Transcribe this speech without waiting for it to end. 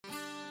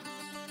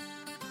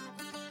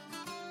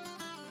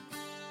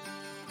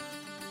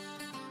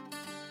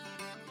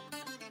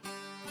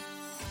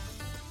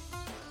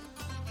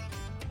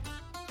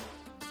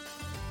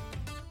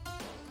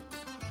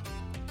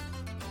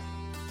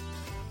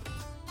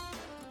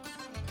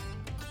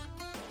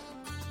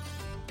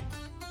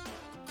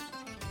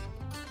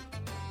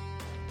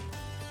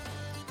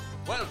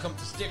Welcome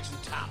to Sticks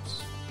and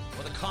Taps,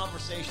 where the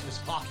conversation is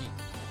hockey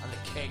and the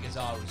keg is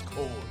always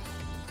cold.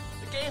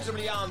 The games will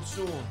be on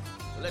soon,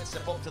 so let's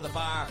step up to the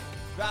bar,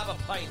 grab a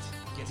pint,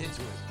 get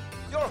into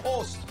it. Your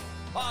host,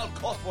 Paul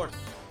Cuthbert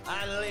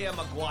and Liam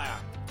McGuire.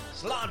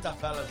 Slanta,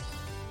 fellas,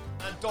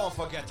 and don't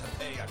forget to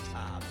pay your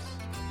tabs.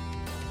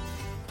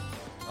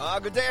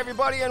 Good day,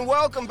 everybody, and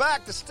welcome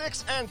back to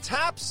Sticks and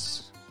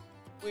Taps,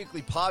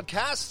 weekly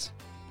podcast,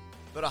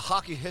 bit of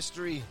hockey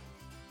history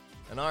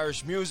and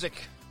Irish music.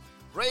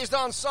 Raised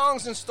on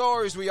songs and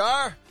stories we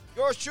are.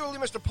 Yours truly,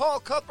 Mr. Paul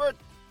Cuthbert,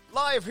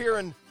 live here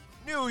in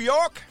New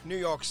York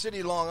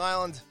City, Long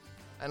Island.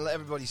 And let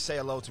everybody say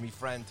hello to me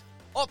friend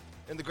up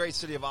in the great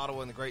city of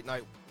Ottawa in the great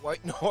night,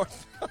 White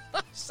North.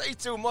 Say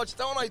too much,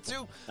 don't I,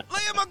 too?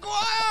 Liam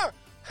McGuire,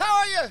 how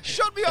are you?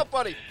 Shut me up,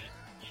 buddy.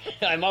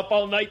 I'm up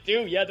all night,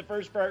 too. You had the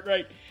first part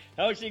right.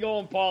 How's she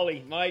going,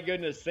 Paulie? My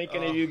goodness,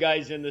 thinking of you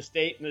guys in the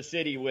state and the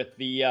city with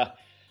the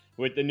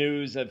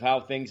news of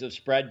how things have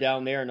spread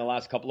down there in the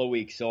last couple of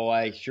weeks. So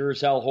I sure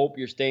as hell hope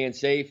you're staying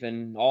safe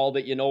and all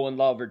that you know and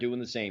love are doing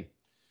the same.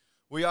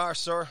 We are,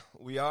 sir.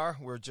 We are.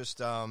 We're just,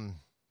 doing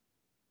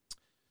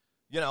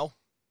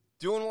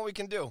what we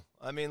can do.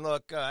 I mean,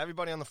 look,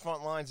 everybody on the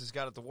front lines has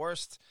got it the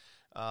worst.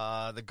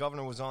 The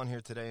governor was on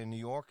here today in New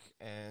York,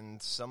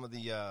 and some of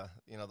the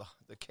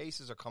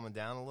cases are coming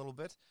down a little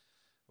bit.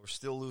 We're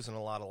still losing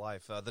a lot of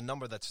life. The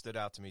number that stood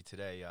out to me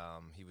today,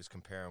 he was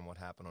comparing what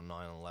happened on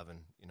 9/11,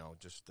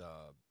 just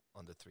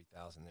under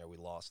 3,000 there we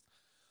lost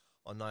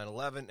on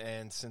 9/11.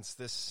 And since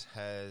this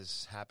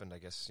has happened, I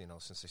guess,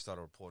 since they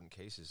started reporting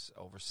cases,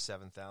 over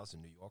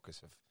 7,000 New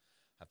Yorkers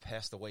have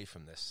passed away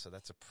from this. So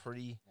that's a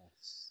pretty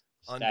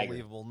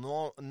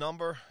unbelievable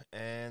number.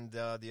 And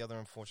the other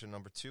unfortunate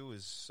number, too,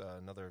 is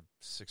another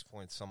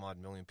 6-point-some-odd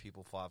million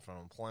people filed for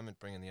unemployment,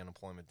 bringing the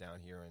unemployment down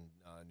here in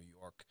New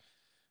York.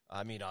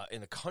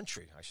 In the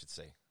country, I should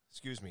say.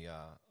 Excuse me,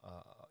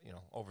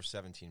 over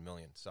 17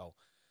 million. So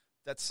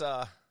that's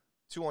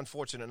two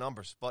unfortunate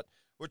numbers. But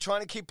we're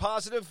trying to keep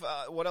positive.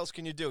 What else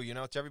can you do?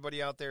 To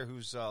everybody out there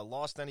who's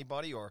lost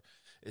anybody or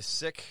is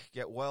sick,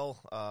 get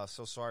well.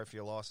 So sorry for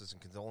your losses and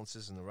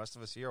condolences. And the rest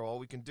of us here, all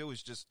we can do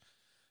is just,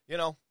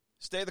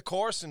 stay the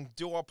course and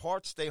do our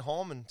part, stay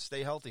home and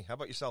stay healthy. How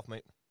about yourself,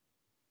 mate?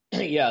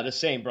 Yeah, the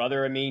same,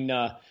 brother. I mean,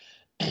 I've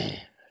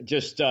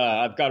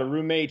got a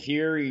roommate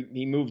here.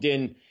 He moved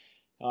in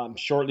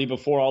shortly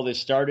before all this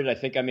started. I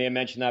think I may have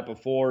mentioned that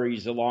before.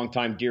 He's a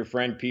longtime dear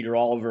friend, Peter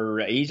Oliver.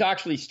 He's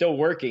actually still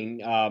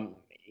working.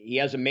 He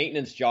has a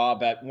maintenance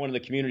job at one of the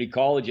community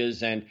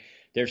colleges, and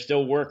there's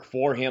still work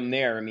for him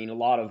there. I mean, a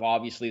lot of,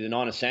 obviously, the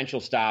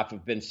non-essential staff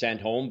have been sent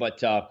home,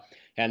 but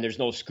and there's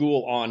no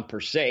school on per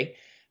se.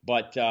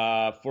 But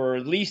for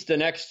at least the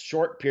next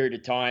short period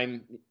of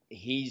time,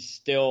 he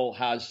still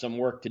has some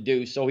work to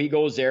do. So he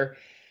goes there.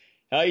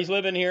 He's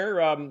living here.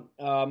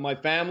 My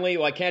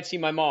family, I can't see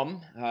my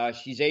mom.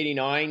 She's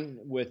 89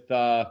 with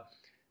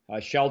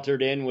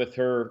sheltered in with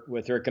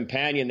her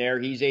companion there.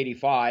 He's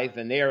 85,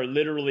 and they are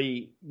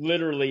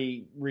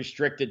literally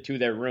restricted to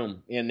their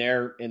room in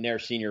their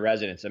senior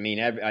residence. I mean,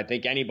 I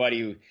think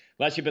anybody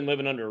unless you've been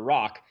living under a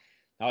rock,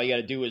 all you got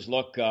to do is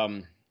look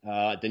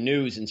at the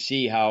news and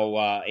see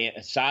how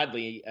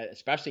sadly,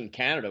 especially in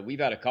Canada, we've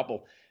had a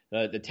couple.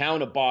 The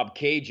town of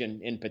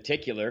Bobcaygeon in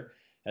particular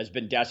has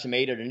been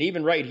decimated. And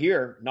even right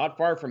here, not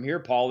far from here,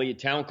 Paulie, a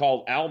town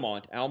called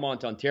Almont,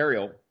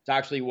 Ontario. It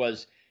actually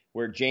was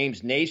where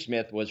James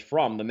Naismith was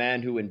from. The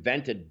man who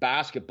invented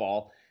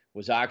basketball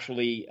was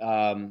actually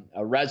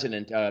a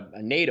resident,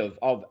 a native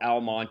of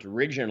Almont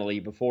originally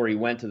before he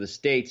went to the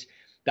States.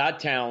 That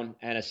town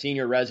and a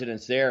senior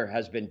residence there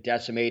has been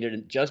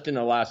decimated just in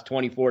the last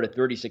 24 to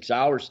 36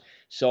 hours.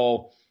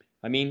 So,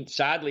 I mean,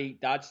 sadly,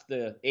 that's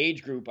the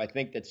age group, I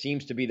think, that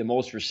seems to be the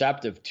most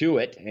receptive to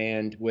it.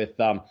 And with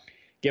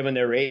given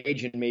their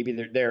age and maybe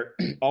they're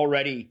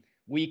already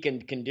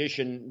weakened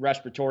condition,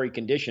 respiratory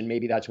condition.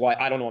 Maybe that's why.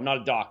 I don't know. I'm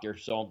not a doctor,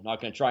 so I'm not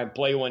going to try and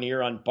play one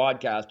here on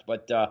podcast.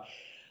 But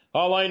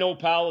all I know,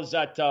 pal, is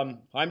that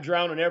I'm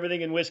drowning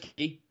everything in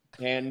whiskey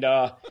and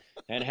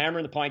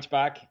hammering the pints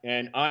back,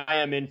 and I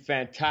am in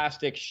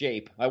fantastic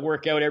shape. I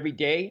work out every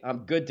day.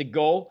 I'm good to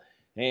go,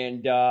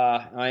 and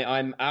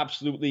I'm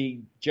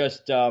absolutely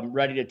just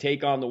ready to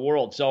take on the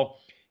world. So,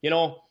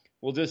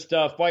 we'll just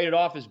fight it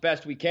off as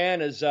best we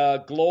can as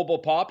a global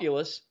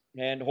populace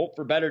and hope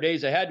for better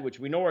days ahead, which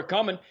we know are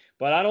coming,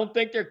 but I don't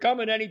think they're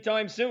coming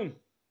anytime soon.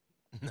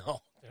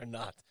 No, they're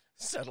not.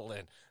 Settle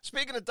in.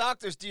 Speaking of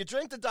doctors, do you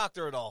drink the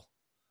doctor at all?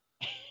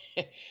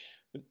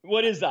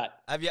 What is that?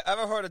 Have you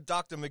ever heard of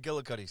Dr.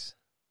 McGillicuddy's?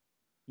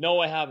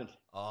 No, I haven't.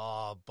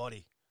 Oh,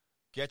 buddy.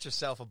 Get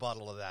yourself a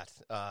bottle of that.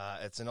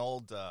 It's an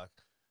old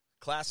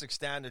classic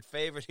standard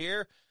favorite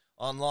here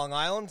on Long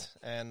Island,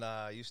 and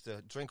I used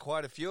to drink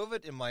quite a few of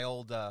it in my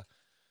old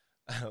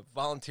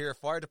volunteer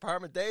fire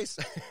department days.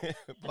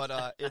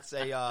 But it's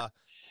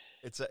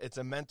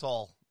a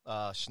menthol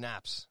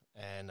schnapps,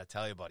 and I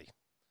tell you, buddy,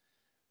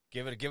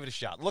 give it a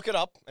shot. Look it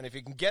up, and if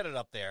you can get it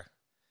up there,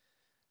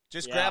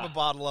 just grab a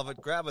bottle of it,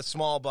 grab a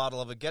small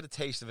bottle of it, get a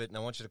taste of it, and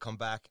I want you to come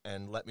back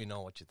and let me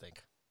know what you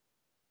think.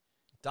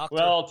 Doctor.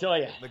 Well, I'll tell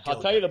you.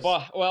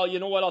 McGillicuddy's. Well, you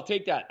know what? I'll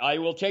take that. I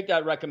will take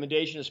that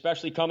recommendation,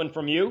 especially coming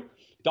from you.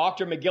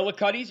 Dr.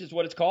 McGillicuddy's is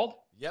what it's called?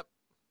 Yep.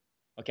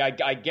 Okay,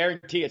 I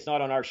guarantee it's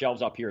not on our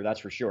shelves up here. That's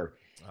for sure.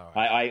 All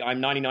right.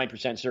 I'm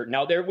 99% certain.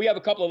 Now, we have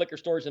a couple of liquor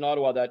stores in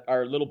Ottawa that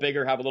are a little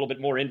bigger, have a little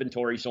bit more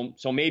inventory.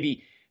 So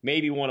maybe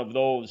one of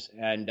those,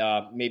 and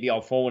maybe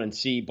I'll phone and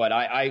see. But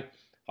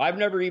I've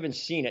never even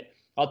seen it.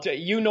 I'll tell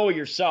you,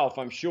 yourself,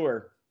 I'm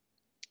sure,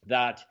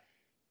 that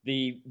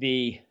the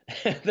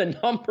the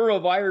number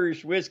of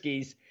Irish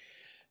whiskeys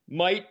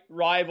might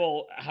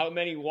rival how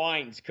many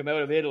wines come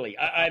out of Italy.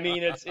 I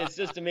mean, it's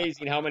just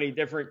amazing how many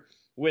different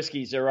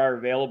whiskeys there are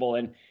available.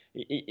 And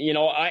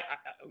I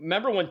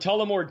remember when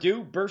Tullamore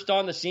Dew burst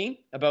on the scene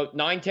about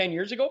 9-10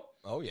 years ago.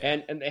 Oh yeah.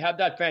 And they had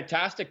that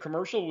fantastic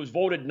commercial. It was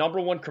voted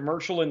 #1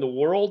 commercial in the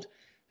world.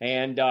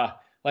 And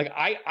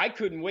I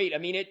couldn't wait. I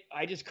mean,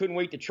 I just couldn't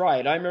wait to try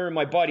it. I remember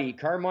my buddy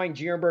Carmine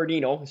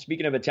Giambardino,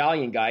 speaking of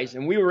Italian guys,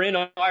 and we were in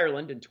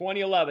Ireland in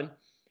 2011,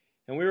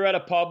 and we were at a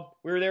pub.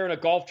 We were there on a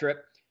golf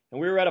trip, and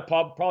we were at a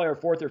pub, probably our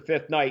 4th or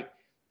 5th night,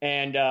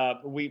 and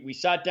we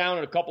sat down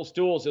on a couple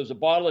stools. There was a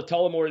bottle of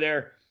Tullamore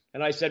there,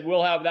 and I said,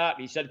 "We'll have that."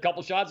 And he said, "A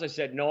couple shots?" I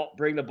said, "No,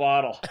 bring the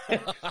bottle."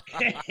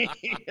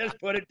 He just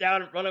put it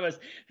down in front of us.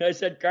 And I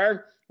said,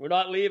 "Carm, we're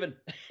not leaving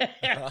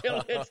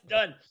until it's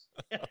done."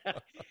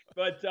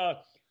 But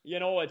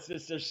it's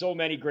just, there's so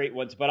many great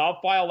ones. But I'll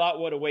file that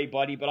one away,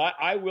 buddy. But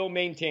I will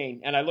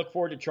maintain, and I look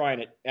forward to trying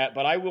it.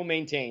 But I will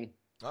maintain.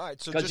 All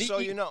right. So just so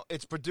you know,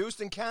 it's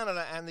produced in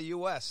Canada and the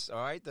U.S. All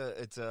right.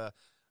 It's a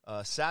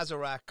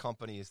Sazerac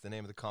company is the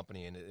name of the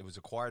company, and it was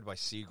acquired by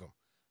Seagram.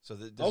 So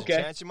there's a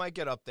chance you might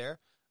get up there.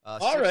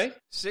 All right.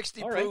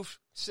 60 All proof,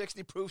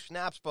 60 proof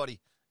schnapps, buddy.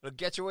 It'll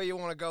get you where you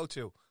want to go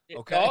to.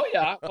 Okay. Oh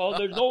yeah. Well,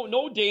 there's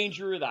no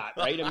danger of that,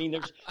 right? I mean,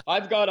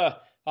 I've got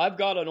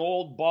an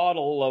old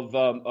bottle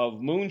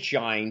of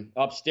moonshine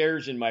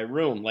upstairs in my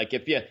room. Like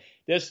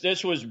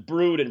this was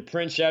brewed in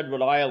Prince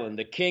Edward Island,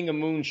 the king of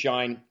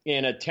moonshine,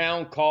 in a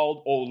town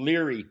called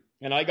O'Leary.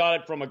 And I got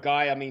it from a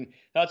guy. I mean,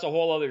 that's a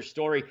whole other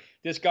story.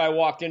 This guy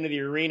walked into the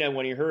arena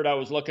when he heard I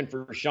was looking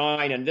for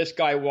shine, and this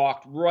guy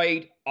walked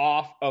right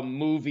off a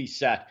movie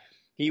set.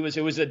 It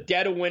was a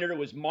dead of winter. It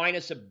was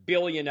minus $1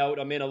 billion out.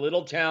 I'm in a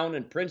little town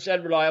in Prince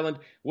Edward Island,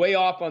 way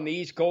off on the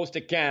east coast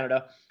of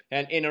Canada,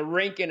 and in a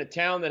rink in a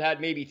town that had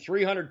maybe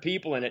 300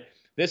 people in it.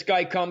 This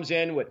guy comes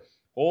in with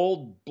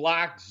old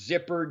black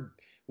zippered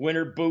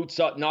winter boots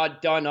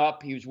not done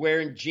up. He was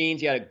wearing jeans.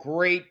 He had a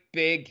great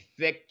big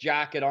thick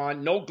jacket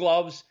on, no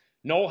gloves,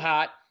 no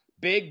hat,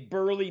 big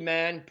burly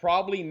man,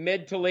 probably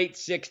mid to late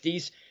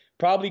 60s,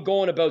 probably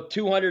going about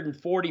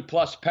 240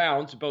 plus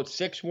pounds, about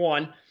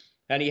 6'1",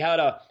 and he had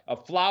a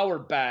flour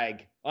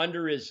bag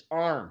under his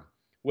arm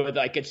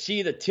I could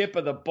see the tip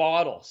of the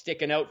bottle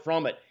sticking out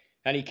from it.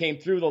 And he came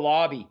through the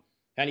lobby,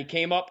 and he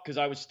came up because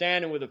I was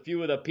standing with a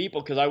few of the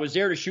people because I was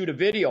there to shoot a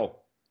video.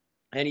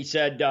 And he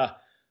said,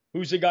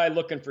 "Who's the guy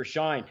looking for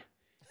shine?"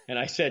 And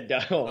I said,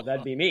 "Oh,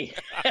 that'd be me."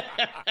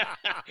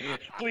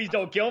 "Please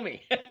don't kill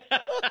me."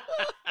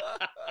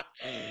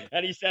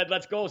 And he said,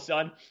 "Let's go,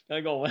 son." And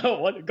I go,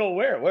 "Well, what? Go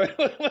where? What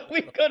are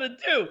we going to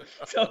do?"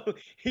 So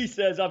he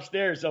says,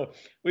 "Upstairs." So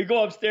we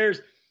go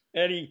upstairs,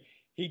 and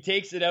he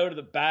takes it out of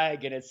the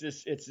bag, and it's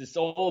this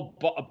old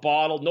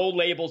bottle, no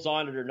labels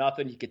on it or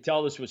nothing. You could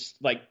tell this was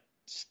like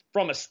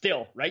from a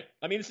still, right?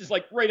 I mean, this is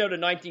like right out of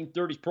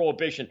 1930s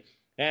Prohibition.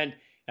 And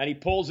he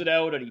pulls it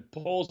out, and he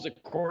pulls the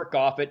cork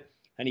off it,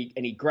 and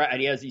he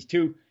has these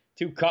two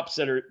cups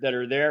that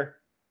are there,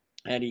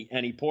 and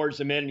he pours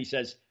them in, and he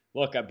says,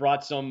 "Look, I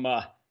brought some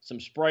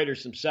Sprite or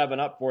some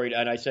 7-Up for you."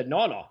 And I said,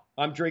 No,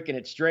 I'm drinking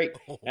it straight.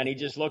 And he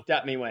just looked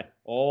at me and went,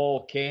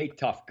 "Okay,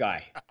 tough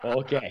guy.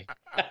 Okay."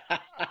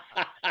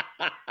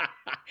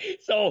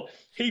 So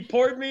he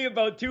poured me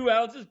about 2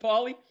 ounces,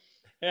 Paulie,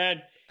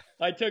 and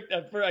I took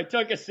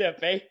a sip,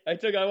 eh? I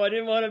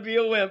didn't want to be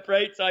a wimp,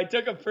 right? So I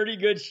took a pretty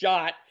good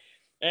shot,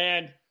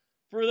 and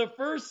for the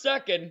first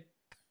second,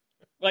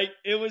 like,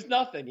 it was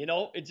nothing,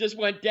 it just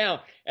went down.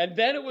 And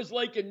then it was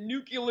like a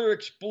nuclear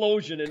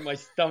explosion in my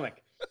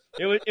stomach.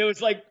 It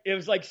was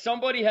like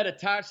somebody had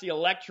attached the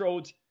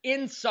electrodes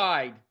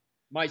inside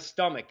my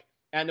stomach,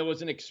 and there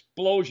was an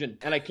explosion,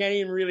 and I can't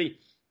even really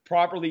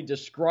properly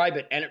describe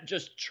it. And it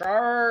just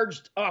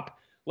charged up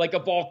like a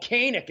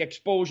volcanic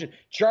explosion,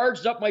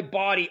 charged up my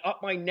body,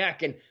 up my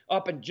neck, and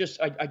up, and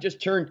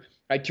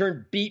I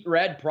turned beet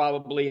red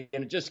probably,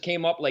 and it just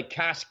came up like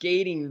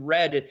cascading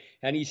red.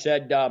 And he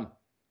said,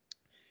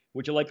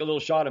 "Would you like a little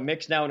shot of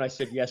mix now?" And I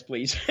said, "Yes,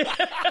 please."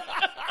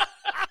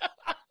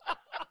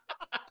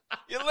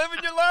 You live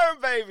and you learn,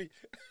 baby.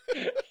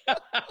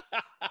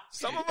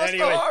 Some of us the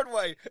hard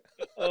way.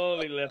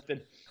 Holy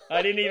lifting.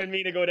 I didn't even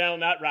mean to go down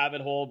that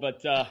rabbit hole,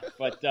 but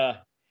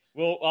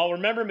I'll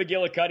remember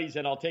McGillicuddy's,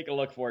 and I'll take a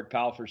look for it,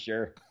 pal, for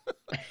sure.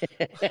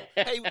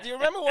 Hey, do you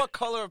remember what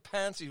color of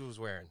pants he was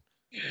wearing?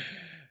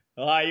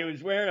 He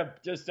was wearing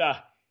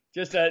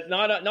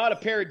not a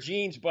pair of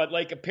jeans, but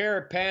like a pair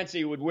of pants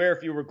you would wear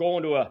if you were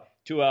going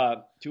to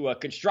a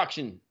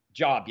construction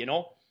job,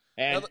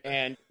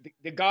 And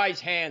the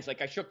guy's hands,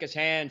 like, I shook his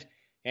hand,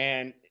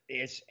 and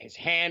his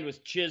hand was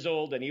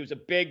chiseled, and he was a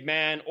big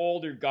man,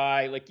 older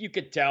guy. Like, you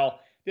could tell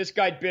this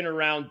guy'd been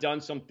around, done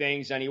some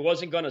things, and he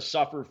wasn't going to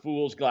suffer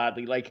fools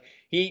gladly. Like,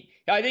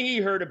 I think he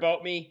heard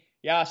about me.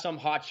 Yeah, some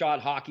hotshot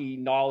hockey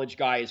knowledge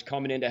guy is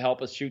coming in to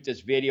help us shoot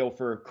this video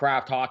for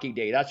Craft Hockey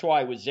Day. That's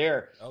why I was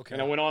there. Okay.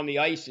 And I went on the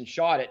ice and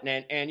shot it.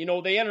 And you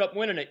know, they ended up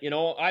winning it. You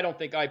know, I don't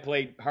think I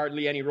played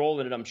hardly any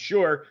role in it, I'm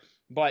sure,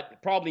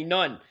 but probably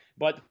none.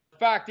 But the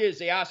fact is,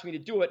 they asked me to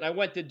do it, and I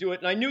went to do it.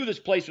 And I knew this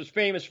place was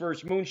famous for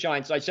its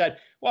moonshine. So I said,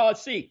 well,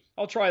 let's see.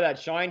 I'll try that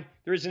shine.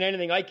 There isn't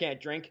anything I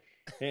can't drink.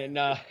 And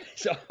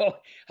so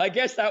I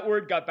guess that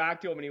word got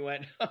back to him, and he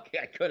went, okay,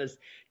 I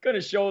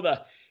gonna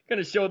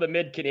show the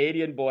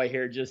mid-Canadian boy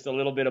here just a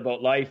little bit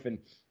about life, and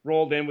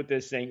rolled in with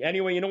this thing.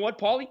 Anyway, you know what,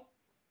 Paulie?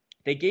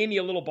 They gave me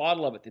a little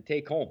bottle of it to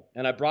take home,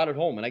 and I brought it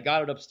home, and I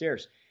got it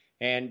upstairs.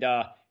 And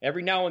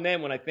every now and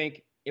then when I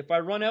think, if I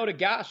run out of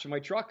gas for my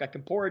truck, I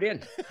can pour it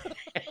in.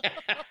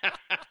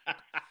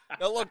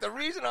 Now, look, the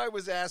reason I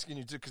was asking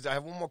you, too, because I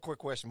have one more quick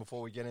question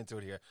before we get into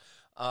it here.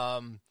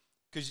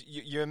 Because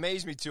you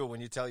amaze me, too,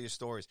 when you tell your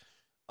stories.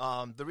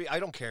 I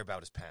don't care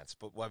about his pants,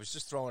 but I was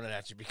just throwing it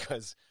at you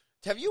because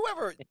have you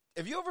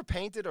ever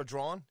painted or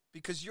drawn?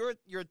 Because your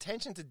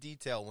attention to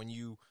detail when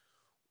you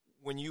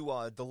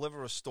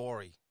deliver a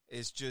story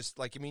is just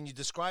like, I mean, you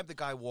describe the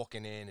guy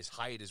walking in, his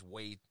height, his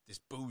weight, his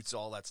boots,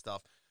 all that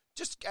stuff.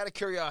 Just out of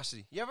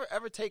curiosity, you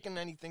ever taken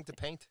anything to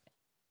paint?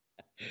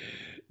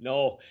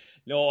 No,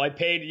 I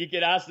paid. You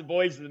could ask the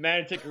boys in the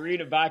Manotick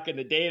Arena back in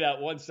the day that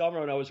one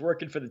summer when I was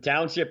working for the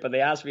township, and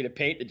they asked me to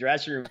paint the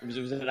dressing rooms.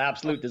 It was an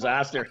absolute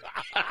disaster.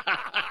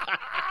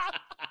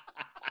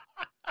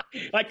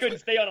 I couldn't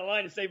stay on a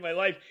line to save my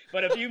life.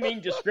 But if you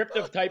mean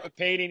descriptive type of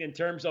painting in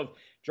terms of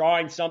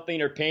drawing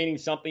something or painting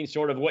something,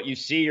 sort of what you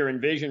see or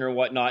envision or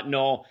whatnot,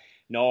 no,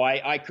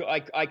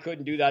 I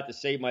couldn't do that to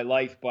save my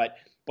life. But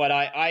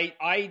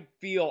I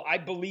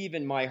believe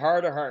in my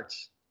heart of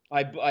hearts.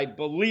 I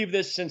believe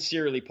this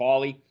sincerely,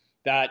 Paulie,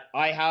 that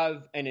I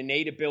have an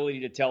innate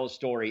ability to tell a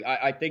story.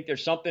 I think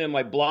there's something in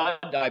my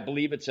blood. I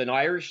believe it's an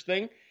Irish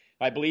thing.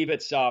 I believe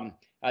it's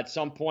at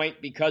some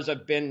point, because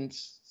I've been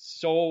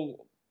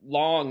so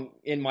long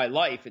in my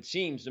life, it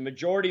seems, the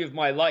majority of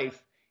my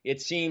life,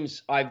 it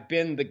seems I've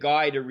been the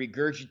guy to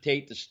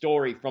regurgitate the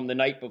story from the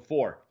night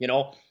before, you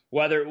know,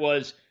 whether it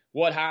was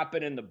what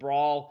happened in the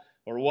brawl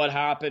or what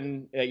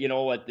happened, at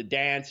the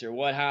dance or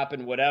what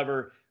happened,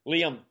 whatever.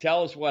 Liam,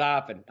 tell us what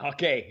happened.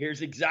 Okay,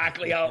 here's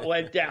exactly how it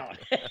went down.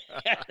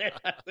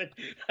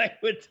 I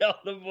would tell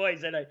the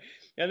boys, and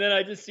then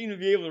I just seem to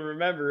be able to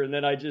remember, and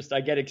then I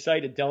get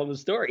excited telling the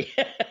story.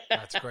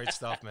 That's great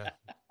stuff, man.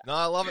 No,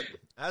 I love it,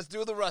 as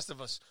do the rest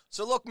of us.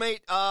 So look,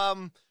 mate,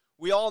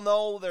 we all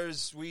know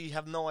we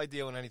have no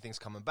idea when anything's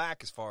coming back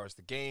as far as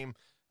the game.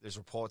 There's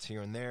reports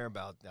here and there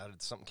about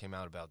something came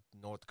out about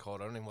North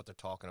Dakota. I don't even know what they're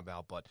talking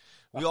about, but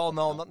we all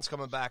know nothing's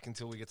coming back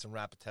until we get some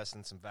rapid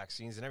testing, some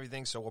vaccines and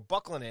everything. So we're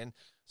buckling in.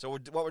 So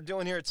what we're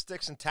doing here at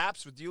Sticks and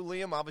Taps with you,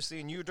 Liam, obviously,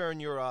 and you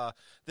during your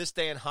This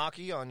Day in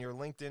Hockey on your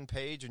LinkedIn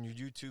page and your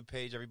YouTube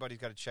page. Everybody's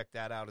got to check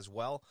that out as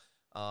well.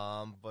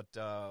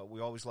 But we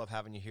always love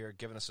having you here,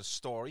 giving us a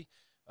story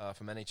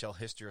from NHL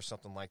history or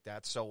something like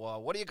that. So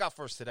what do you got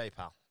for us today,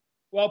 pal?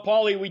 Well,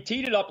 Paulie, we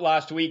teed it up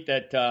last week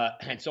that,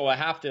 and so I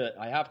have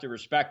to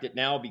respect it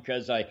now,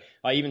 because I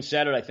even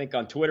said it, I think,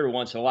 on Twitter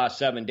once in the last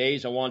 7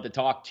 days. I wanted to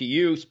talk to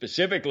you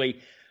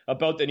specifically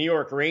about the New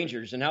York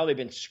Rangers and how they've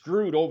been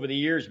screwed over the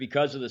years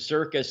because of the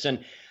circus.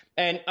 And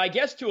I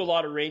guess to a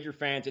lot of Ranger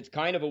fans, it's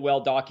kind of a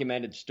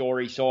well-documented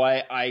story, so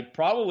I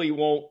probably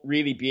won't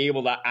really be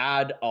able to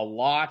add a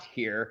lot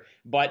here.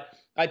 But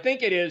I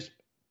think it is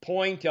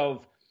point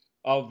of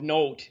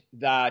note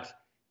that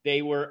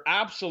they were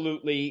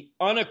absolutely,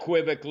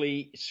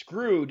 unequivocally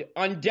screwed,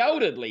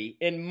 undoubtedly,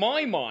 in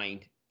my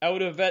mind,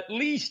 out of at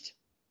least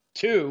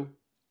two,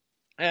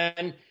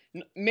 and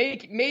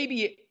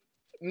maybe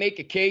make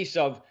a case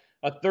of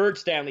a third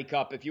Stanley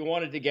Cup if you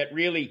wanted to get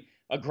really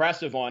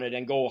aggressive on it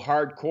and go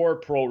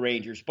hardcore pro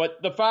Rangers.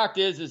 But the fact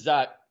is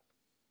that,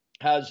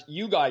 as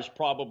you guys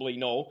probably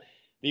know,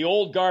 the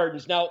old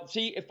Gardens. Now,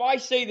 see, if I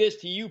say this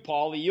to you,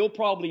 Paulie, you'll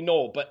probably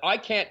know, but I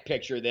can't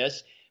picture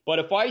this. But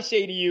if I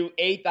say to you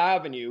 8th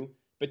Avenue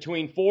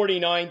between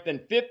 49th and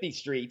 50th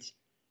Streets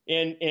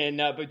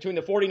between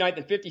the 49th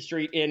and 50th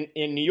Street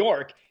in New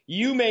York,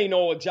 you may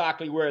know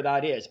exactly where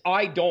that is.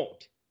 I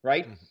don't,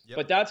 right? Yep.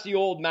 But that's the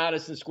old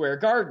Madison Square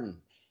Garden.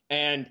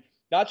 And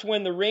that's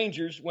when the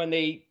Rangers, when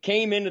they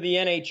came into the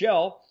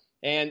NHL,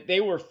 and they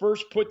were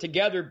first put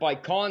together by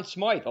Conn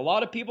Smythe. A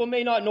lot of people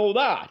may not know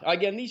that.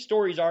 Again, these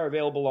stories are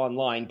available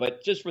online,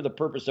 but just for the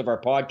purpose of our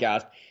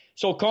podcast.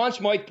 So Conn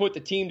Smythe put the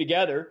team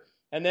together,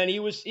 and then he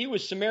was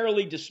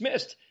summarily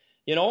dismissed,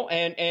 and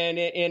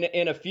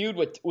in a feud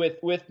with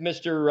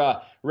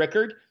Mr.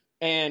 Rickard,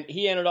 and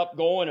he ended up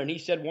going, and he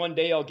said, one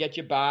day I'll get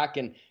you back,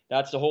 and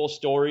that's the whole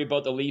story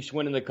about the Leafs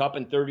winning the Cup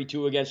in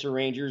 32 against the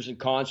Rangers and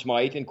Conn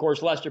Smythe. And, of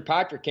course, Lester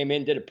Patrick came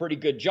in, did a pretty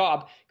good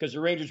job, because the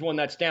Rangers won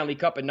that Stanley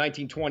Cup in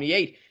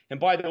 1928. And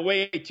by the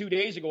way, 2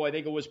 days ago, I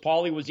think it was,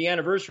 Paulie, was the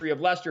anniversary of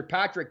Lester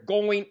Patrick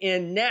going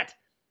in net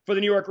for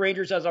the New York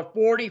Rangers as a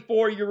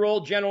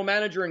 44-year-old general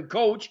manager and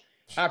coach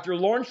after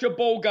Laurent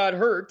Chabot got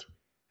hurt.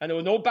 And there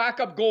was no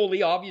backup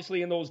goalie,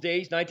 obviously, in those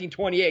days,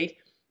 1928.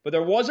 But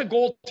there was a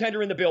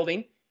goaltender in the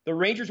building. The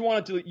Rangers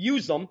wanted to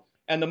use them,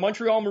 and the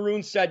Montreal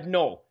Maroons said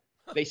no.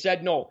 They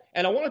said no.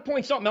 And I want to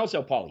point something else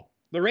out, Paulie.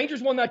 The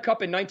Rangers won that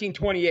cup in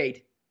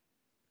 1928,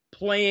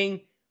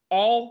 playing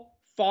all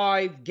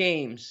 5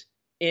 games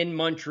in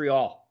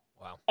Montreal.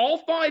 Wow. All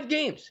 5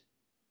 games.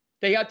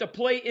 They had to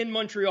play in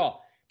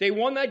Montreal. They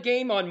won that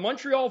game on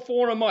Montreal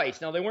Forum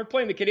ice. Now, they weren't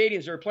playing the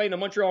Canadiens. They were playing the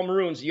Montreal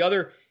Maroons, the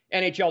other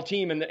NHL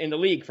team in the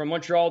league from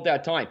Montreal at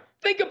that time.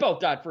 Think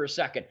about that for a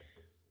second.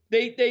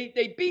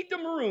 They beat the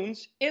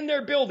Maroons in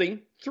their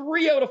building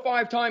 3 out of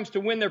 5 times to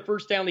win their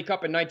first Stanley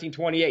Cup in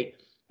 1928.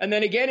 And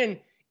then again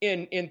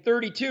in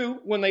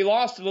 32, when they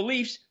lost to the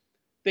Leafs,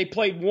 they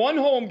played 1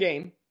 home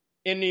game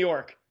in New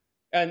York.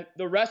 And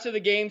the rest of the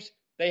games,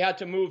 they had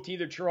to move to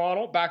either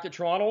back to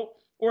Toronto,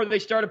 or they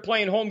started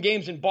playing home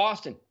games in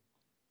Boston.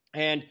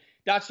 And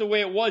that's the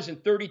way it was in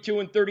 32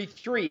 and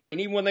 33.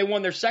 And even when they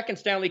won their second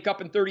Stanley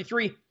Cup in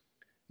 33,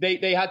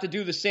 they had to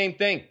do the same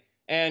thing.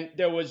 And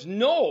there was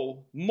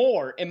no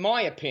more, in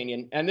my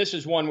opinion, and this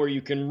is one where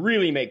you can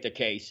really make the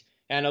case,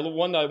 and the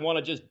one that I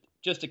want to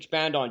just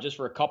expand on just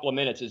for a couple of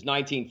minutes is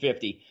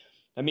 1950.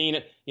 I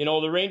mean, you know,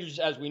 the Rangers,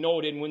 as we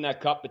know, didn't win that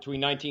cup between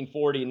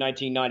 1940 and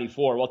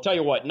 1994. Well, I'll tell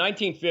you what,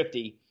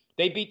 1950,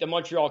 they beat the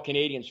Montreal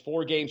Canadiens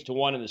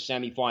 4-1 in the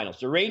semifinals.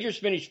 The Rangers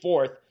finished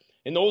 4th.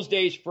 In those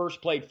days,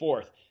 first played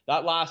 4th.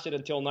 That lasted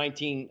until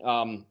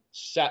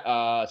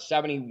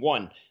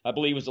 1971. I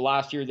believe was the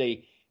last year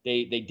they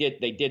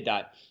did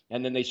that,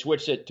 and then they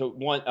switched it to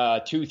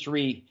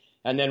 2-3,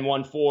 and then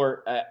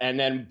 1-4, and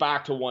then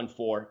back to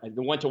 1-4. They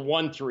went to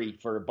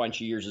 1-3 for a bunch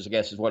of years, I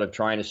guess is what I'm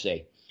trying to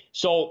say.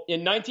 So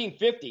in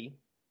 1950,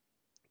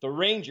 the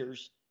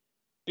Rangers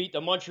beat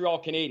the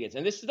Montreal Canadiens,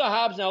 and this is the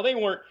Habs. Now they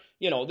weren't,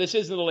 you know, this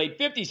isn't the late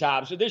 50s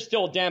Habs, so they're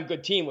still a damn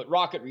good team with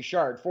Rocket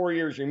Richard, 4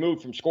 years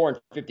removed from scoring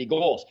 50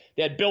 goals.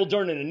 They had Bill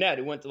Dern in the net,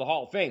 who went to the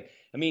Hall of Fame.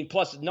 I mean,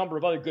 plus a number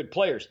of other good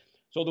players.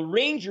 So the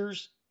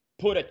Rangers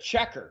put a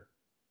checker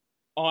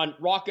on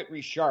Rocket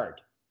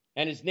Richard,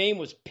 and his name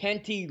was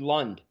Pentti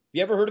Lund.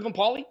 You ever heard of him,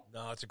 Paulie?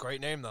 No, it's a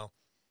great name, though.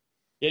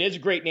 It is a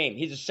great name.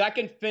 He's the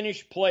second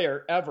Finnish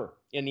player ever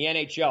in the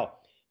NHL.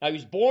 Now, he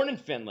was born in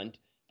Finland,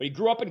 but he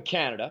grew up in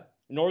Canada,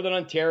 Northern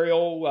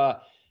Ontario,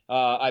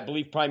 I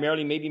believe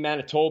primarily, maybe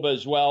Manitoba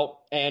as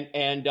well.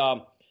 And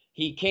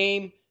he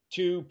came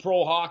to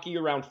pro hockey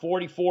around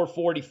 44,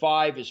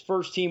 45. His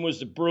first team was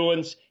the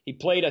Bruins. He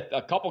played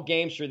a couple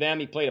games for them.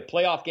 He played a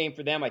playoff game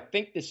for them, I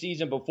think the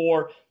season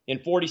before in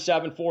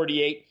 47,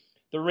 48.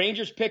 The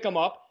Rangers pick him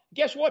up.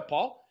 Guess what,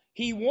 Paul?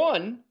 He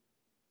won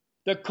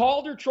the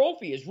Calder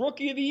Trophy as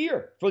Rookie of the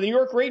Year for the New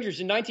York Rangers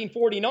in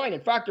 1949.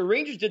 In fact, the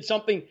Rangers did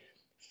something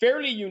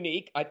fairly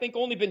unique. I think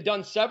only been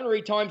done 7 or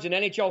 8 times in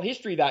NHL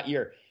history that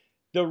year.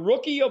 The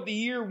Rookie of the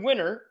Year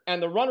winner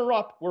and the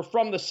runner-up were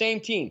from the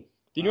same team.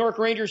 The New York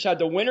Rangers had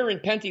the winner in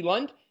Pentti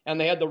Lund, and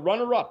they had the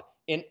runner-up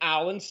in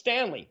Alan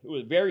Stanley, who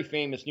was a very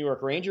famous New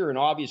York Ranger and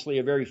obviously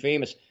a very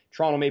famous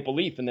Toronto Maple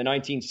Leaf in the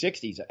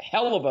 1960s. A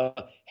hell of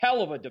a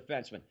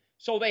defenseman.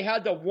 So they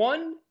had the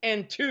 1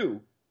 and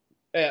 2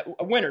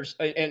 winners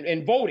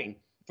in voting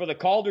for the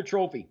Calder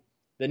Trophy.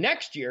 The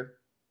next year,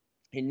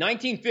 in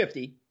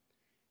 1950,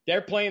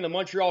 they're playing the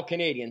Montreal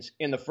Canadiens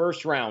in the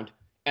first round,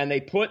 and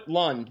they put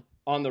Lund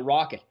on the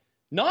Rocket.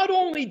 Not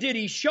only did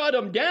he shut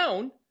him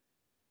down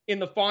in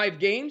the 5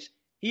 games,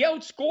 he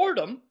outscored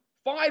him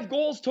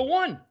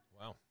 5-1.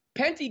 Wow.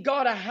 Pentti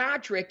got a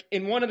hat trick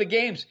in one of the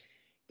games.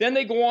 Then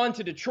they go on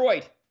to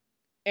Detroit,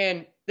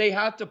 and they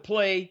have to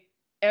play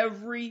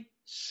every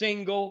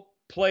single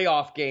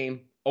playoff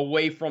game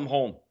away from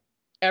home.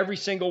 Every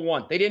single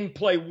one. They didn't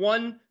play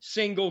one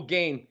single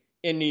game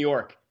in New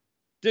York.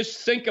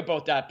 Just think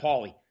about that,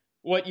 Paulie.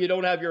 What, you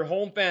don't have your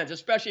home fans,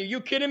 especially, are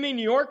you kidding me,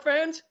 New York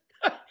fans?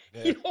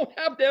 Yeah. You don't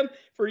have them,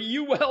 for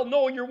you well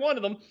know you're one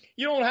of them.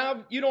 You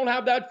don't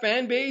have that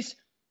fan base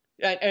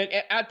and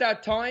at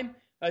that time.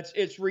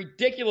 It's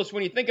ridiculous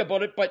when you think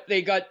about it, but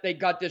they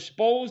got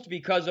disposed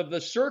because of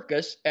the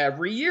circus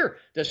every year.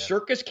 The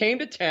circus came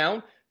to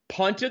town,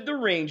 punted the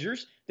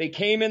Rangers. They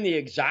came in the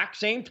exact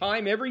same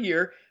time every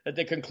year at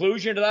the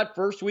conclusion of that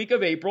first week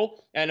of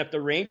April, and if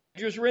the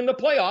Rangers were in the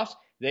playoffs,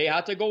 they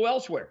had to go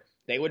elsewhere.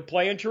 They would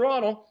play in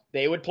Toronto.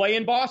 They would play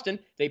in Boston.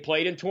 They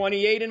played in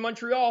 28 in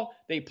Montreal.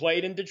 They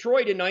played in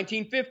Detroit in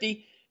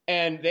 1950.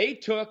 And they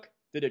took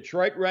the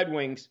Detroit Red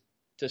Wings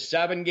to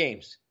 7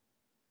 games.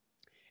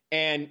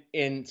 And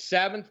in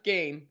 7th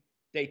game,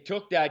 they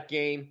took that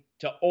game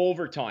to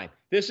overtime.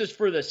 This is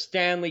for the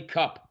Stanley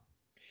Cup.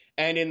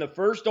 And in the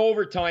first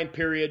overtime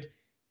period,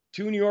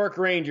 2 New York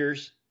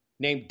Rangers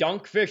named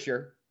Dunk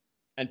Fisher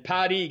and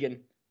Pat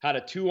Egan had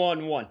a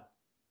 2-on-1.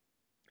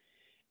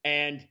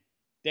 And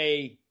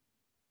they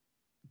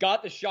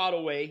got the shot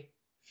away.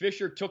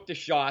 Fisher took the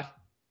shot.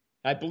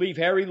 I believe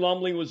Harry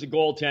Lumley was the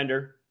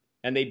goaltender,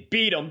 and they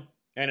beat him,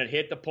 and it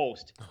hit the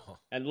post.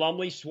 And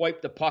Lumley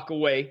swiped the puck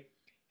away,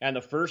 and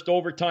the first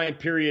overtime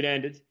period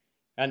ended,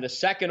 And the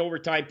second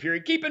overtime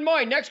period, keep in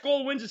mind, next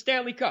goal wins the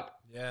Stanley Cup.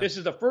 Yeah. This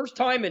is the first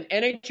time in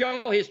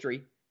NHL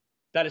history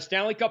that a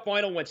Stanley Cup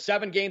final went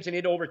 7 games and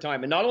into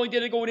overtime. And not only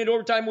did it go into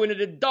overtime, it went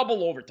into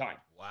double overtime.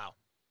 Wow.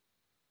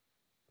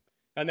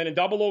 And then in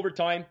double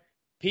overtime,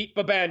 Pete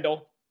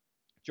Babando,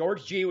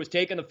 George G was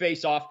taking the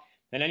face-off.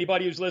 And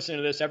anybody who's listening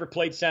to this ever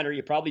played center,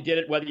 you probably did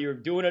it, whether you're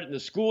doing it in the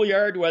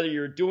schoolyard, whether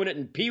you're doing it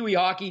in peewee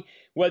hockey,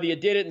 whether you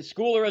did it in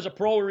school or as a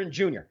pro or in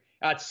junior.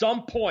 At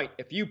some point,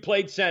 if you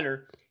played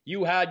center,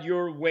 you had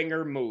your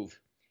winger move.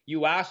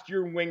 You asked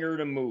your winger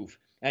to move.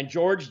 And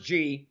George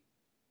G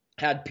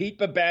had Pete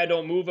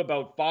Babando move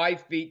about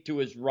 5 feet to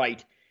his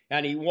right.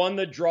 And he won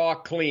the draw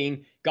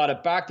clean, got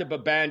it back to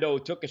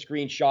Babando, took a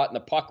screenshot, and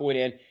the puck went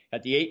in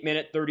at the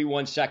 8-minute,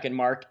 31-second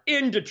mark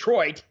in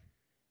Detroit.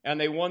 And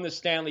they won the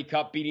Stanley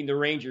Cup, beating the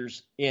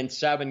Rangers in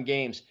 7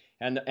 games.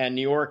 And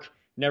New York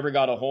never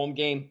got a home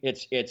game.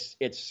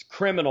 It's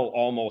criminal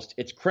almost.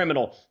 It's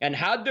criminal. And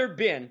had there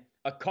been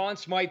a Conn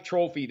Smythe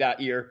Trophy that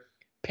year,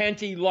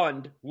 Penty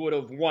Lund would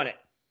have won it.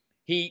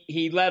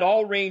 He led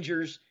all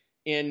Rangers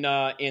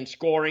in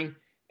scoring,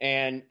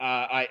 and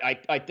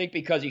I think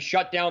because he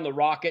shut down the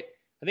Rocket.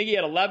 I think he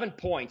had 11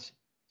 points,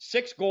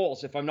 6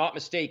 goals, if I'm not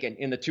mistaken,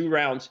 in the 2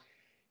 rounds.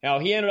 Now,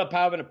 he ended up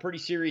having a pretty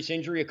serious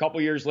injury a couple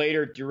years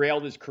later,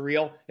 derailed his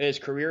career,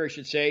 I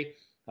should say.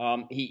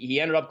 He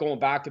ended up going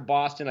back to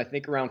Boston, I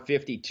think around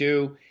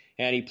 52,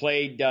 and he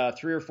played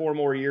 3 or 4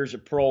 more years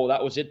of pro.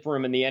 That was it for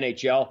him in the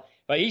NHL.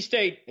 But he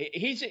stayed.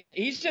 He's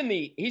in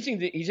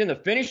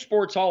the Finnish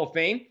Sports Hall of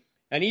Fame,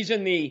 and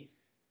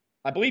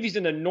I believe he's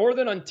in the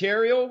Northern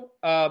Ontario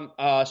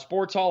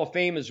Sports Hall of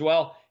Fame as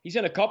well. He's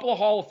in a couple of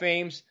Hall of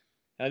Fames.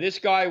 This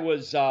guy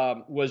was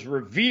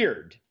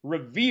revered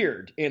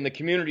in the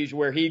communities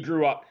where he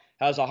grew up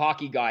as a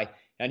hockey guy.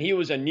 And he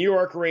was a New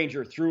York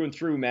Ranger through and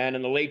through, man,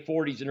 in the late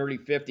 40s and early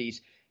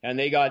 50s. And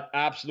they got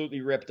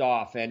absolutely ripped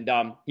off. And,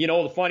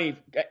 the funny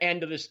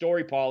end of the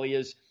story, Paulie,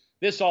 is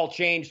this all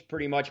changed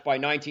pretty much by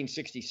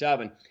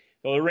 1967.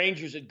 So the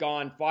Rangers had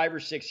gone 5 or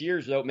 6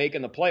 years without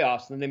making the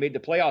playoffs. And then they made the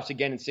playoffs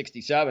again in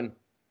 67.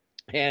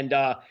 And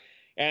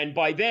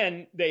by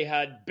then they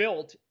had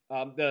built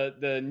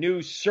the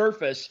new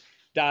surface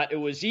that it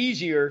was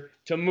easier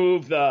to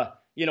move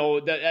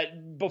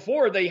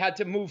before they had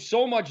to move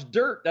so much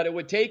dirt that it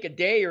would take a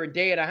day or a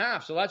day and a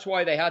half. So that's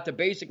why they had to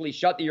basically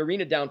shut the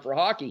arena down for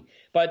hockey.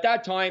 But at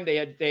that time, they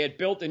had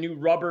built a new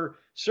rubber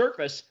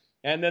surface.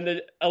 And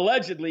then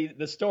allegedly,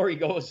 the story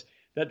goes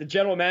that the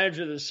general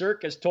manager of the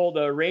circus told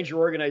the Ranger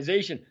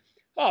organization,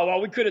 "Oh,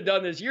 well, we could have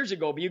done this years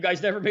ago, but you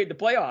guys never made the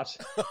playoffs."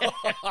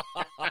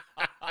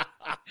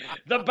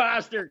 The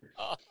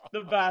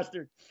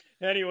bastard.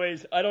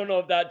 Anyways, I don't know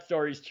if that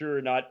story's true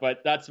or not,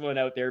 but that's one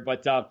out there.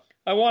 But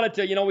I wanted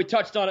to, we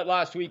touched on it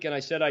last week, and I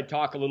said I'd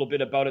talk a little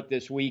bit about it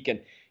this week.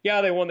 And yeah,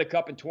 they won the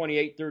cup in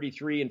 28,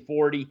 33, and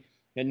 40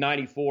 and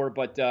 94,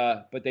 but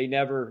they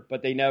never.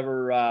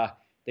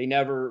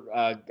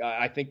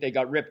 I think they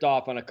got ripped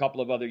off on a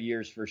couple of other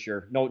years for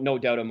sure. No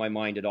doubt in my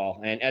mind at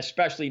all, and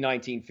especially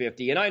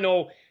 1950. And I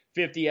know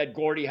 50 had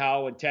Gordie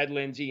Howe and Ted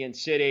Lindsay and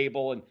Sid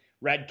Abel and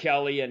Red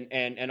Kelly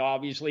and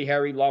obviously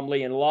Harry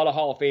Lumley and a lot of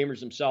Hall of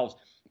Famers themselves.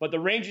 But the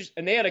Rangers,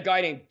 and they had a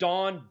guy named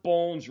Don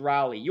Bones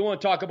Raleigh. You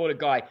want to talk about a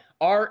guy,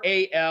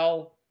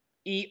 Raleigh.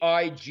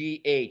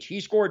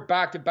 He scored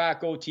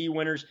back-to-back OT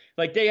winners.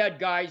 Like, they had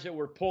guys that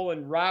were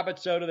pulling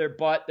rabbits out of their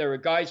butt. There were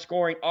guys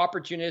scoring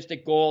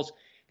opportunistic goals.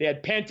 They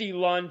had Penty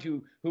Lund,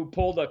 who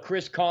pulled a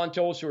Chris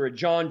Kontos or a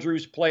John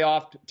Druce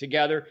playoff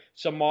together.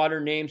 Some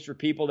modern names for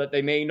people that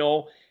they may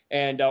know.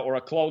 And or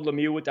a Claude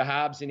Lemieux with the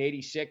Habs in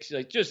 86.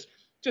 Like, just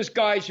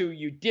guys who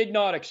you did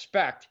not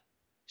expect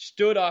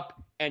stood up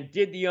and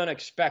did the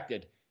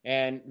unexpected.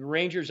 And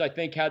Rangers, I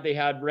think, had they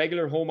had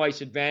regular home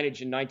ice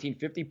advantage in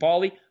 1950,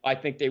 Paulie, I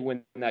think they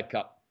win that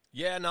cup.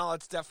 Yeah, no,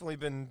 it's definitely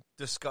been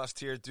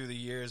discussed here through the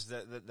years,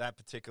 that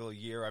particular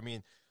year. I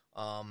mean,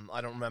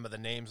 I don't remember the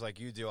names like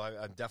you do.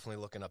 I'm definitely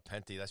looking up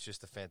Penty. That's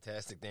just a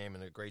fantastic name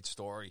and a great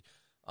story.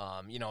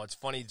 It's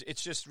funny.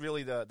 It's just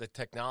really the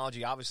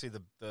technology. Obviously,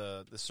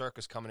 the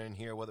circus coming in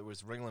here, whether it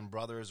was Ringling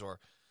Brothers or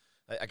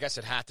I guess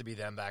it had to be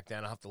them back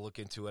then. I'll have to look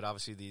into it.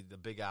 Obviously, the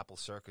Big Apple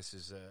Circus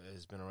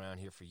has been around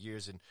here for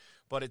years.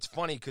 But it's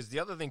funny because the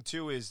other thing,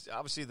 too, is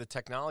obviously the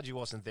technology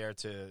wasn't there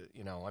to,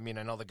 I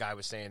know the guy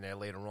was saying there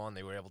later on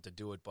they were able to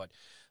do it. But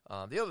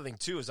the other thing,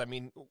 too, is,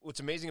 what's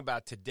amazing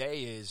about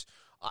today is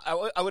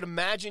I would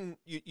imagine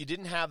you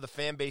didn't have the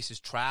fan bases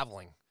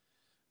traveling.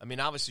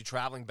 Obviously,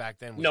 traveling back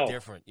then was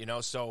different,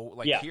 So,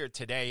 here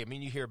today,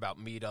 you hear about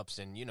meetups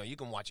and, you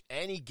can watch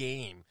any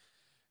game.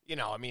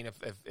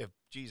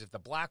 If the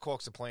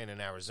Blackhawks are playing in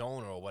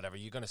Arizona or whatever,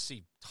 you're going to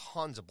see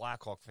tons of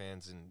Blackhawk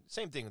fans. And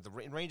same thing, the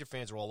Ranger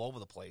fans are all over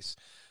the place.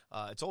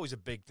 It's always a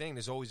big thing.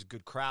 There's always a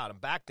good crowd. And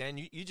back then,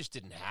 you just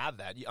didn't have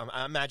that.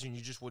 I imagine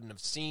you just wouldn't have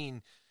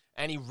seen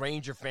any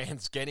Ranger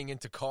fans getting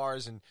into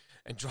cars and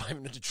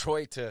driving to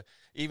Detroit to,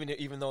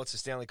 even though it's a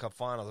Stanley Cup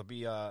Final. It'll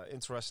be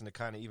interesting to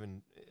kind of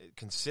even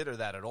consider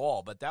that at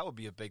all. But that would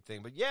be a big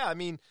thing. But, yeah,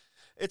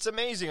 It's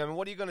amazing. I mean,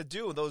 what are you going to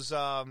do? Those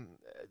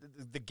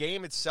the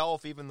game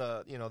itself, even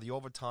the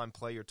overtime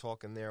play you're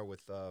talking there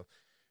with the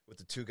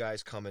two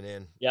guys coming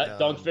in. Yeah,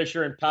 Doug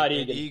Fisher and Pat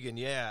Egan. Egan,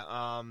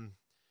 yeah.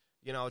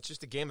 It's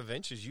just a game of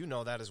inches. You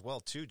know that as well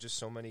too. Just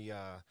so many.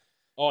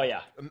 Oh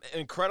yeah,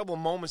 incredible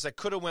moments that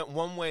could have went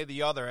one way or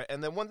the other.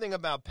 And then one thing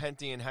about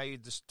Penty and how you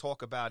just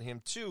talk about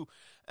him too,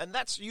 and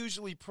that's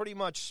usually pretty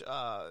much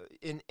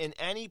in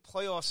any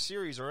playoff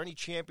series or any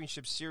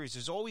championship series.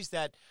 There's always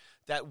that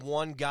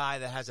one guy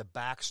that has a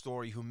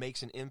backstory who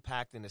makes an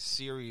impact in a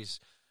series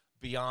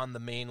beyond the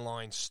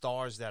mainline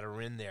stars that are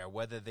in there,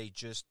 whether they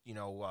just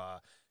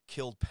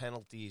killed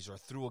penalties or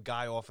threw a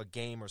guy off a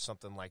game or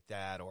something like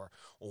that, or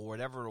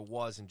whatever it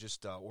was, and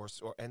just or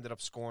ended up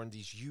scoring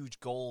these huge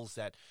goals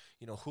that,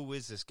 who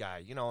is this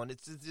guy? And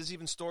there's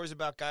even stories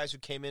about guys who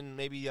came in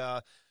maybe,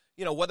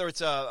 whether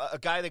it's a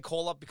guy they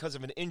call up because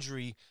of an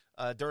injury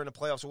during the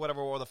playoffs or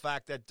whatever, or the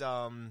fact that,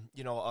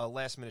 a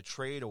last-minute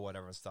trade or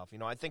whatever and stuff.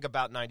 I think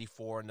about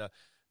 94 and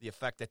the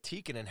effect that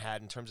Tikkanen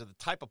had in terms of the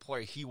type of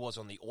player he was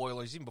on the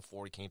Oilers, even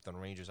before he came to the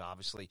Rangers,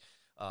 obviously.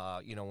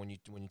 When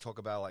you talk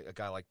about like a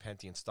guy like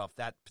Penty and stuff,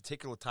 that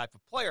particular type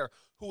of player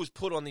who was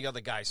put on the other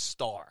guy's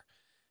star.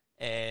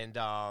 And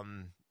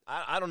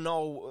I don't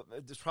know,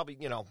 there's probably,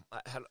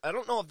 I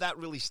don't know if that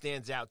really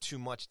stands out too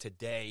much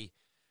today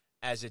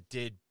as it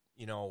did,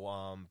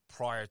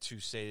 prior to,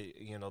 say,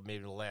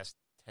 maybe the last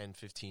 10,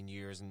 15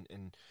 years.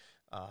 And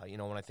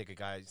when I think of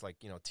guys like,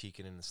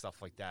 Tikkanen and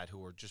stuff like that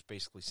who are just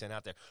basically sent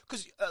out there.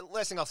 Because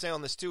last thing I'll say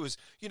on this, too, is,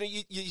 you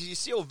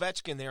see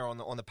Ovechkin there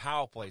on the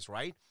power plays,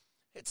 right?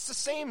 It's the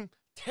same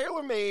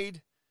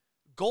tailor-made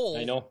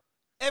goal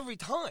every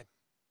time.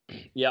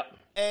 Yeah.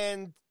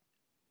 And,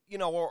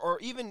 or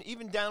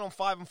even down on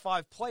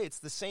 5-on-5 play, it's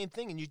the same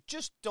thing. And you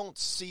just don't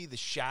see the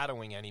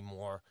shadowing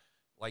anymore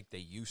like they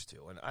used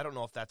to. And I don't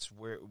know if that's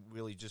where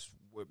really just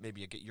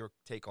maybe you get your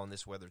take on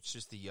this, whether it's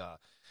just the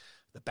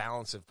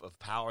balance of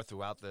power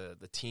throughout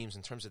the teams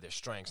in terms of their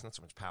strengths, not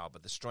so much power,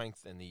 but the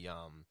strength and the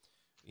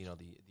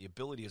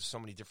ability of so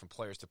many different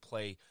players to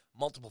play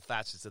multiple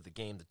facets of the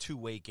game, the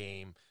two-way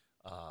game,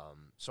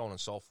 so on and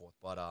so forth.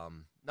 But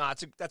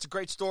that's a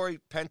great story,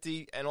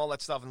 Penty, and all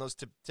that stuff, and those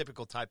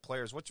typical type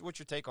players. What's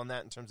your take on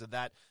that in terms of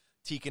that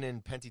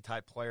Tikkanen, Penty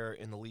type player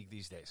in the league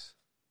these days?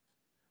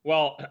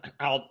 Well,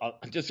 I'll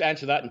just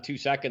answer that in 2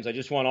 seconds. I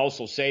just want to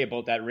also say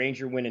about that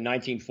Ranger win in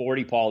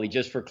 1940, Paulie,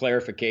 just for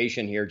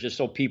clarification here, just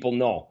so people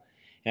know.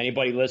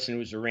 Anybody listening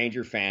who's a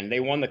Ranger fan, they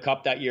won the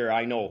Cup that year,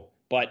 I know.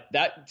 But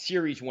that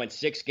series went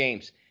 6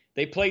 games.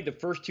 They played the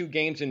first 2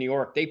 games in New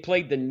York. They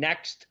played the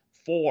next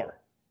 4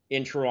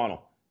 in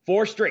Toronto.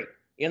 4 straight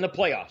in the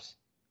playoffs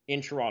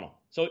in Toronto.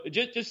 So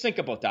just think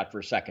about that for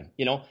a second.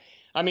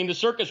 I mean, the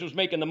circus was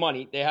making the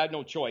money. They had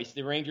no choice.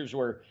 The Rangers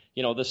were,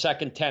 the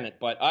second tenant.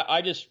 But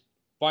I just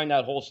find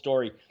that whole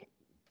story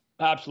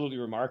absolutely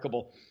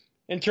remarkable.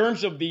 In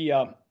terms of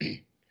the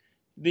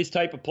this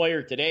type of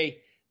player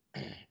today,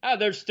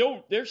 there's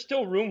still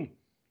room.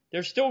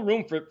 There's still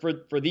room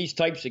for these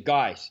types of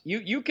guys.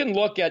 You can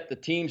look at the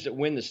teams that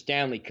win the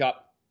Stanley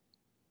Cup.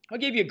 I'll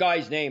give you a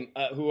guy's name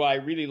who I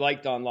really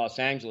liked on Los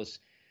Angeles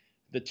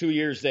the 2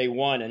 years they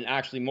won, and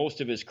actually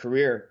most of his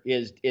career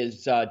is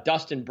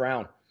Dustin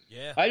Brown.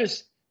 Yeah. I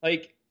just,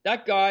 like,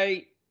 that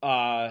guy,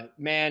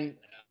 man,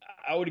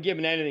 I would have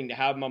given anything to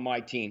have him on my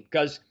team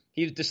because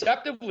he's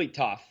deceptively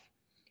tough.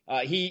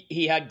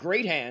 He had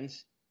great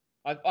hands.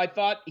 I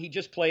thought he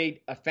just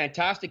played a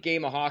fantastic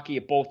game of hockey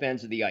at both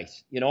ends of the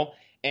ice,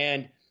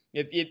 And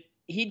if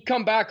he'd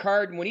come back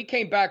hard, and when he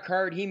came back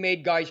hard, he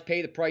made guys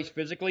pay the price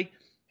physically.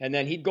 And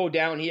then he'd go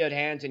down, he had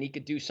hands, and he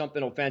could do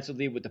something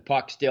offensively with the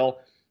puck still.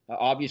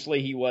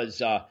 Obviously, he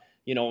was,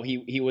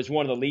 he was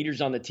one of the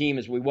leaders on the team,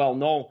 as we well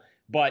know.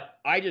 But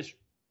I just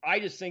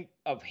think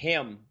of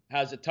him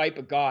as a type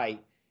of guy.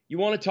 You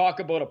want to talk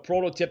about a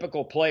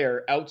prototypical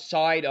player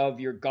outside of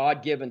your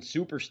God-given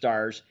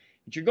superstars,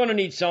 but you're going to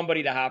need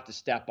somebody to have to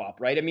step up,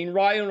 right? I mean,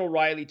 Ryan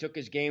O'Reilly took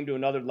his game to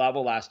another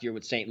level last year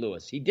with St.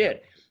 Louis. He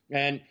did.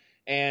 And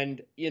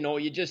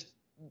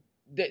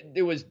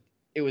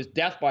it was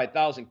death by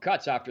 1,000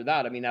 cuts after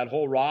that. I mean, that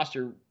whole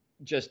roster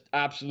just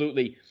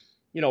absolutely,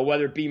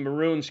 whether it be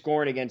Maroon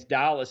scoring against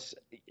Dallas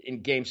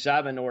in Game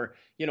 7 or,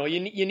 you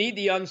need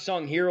the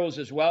unsung heroes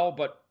as well.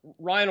 But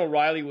Ryan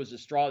O'Reilly was the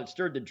straw that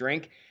stirred the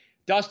drink.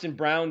 Dustin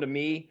Brown to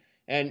me.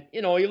 And,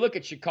 you look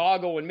at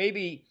Chicago and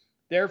maybe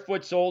their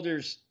foot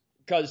soldiers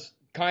because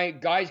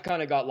guys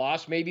kind of got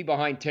lost maybe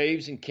behind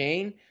Taves and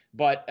Kane.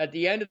 But at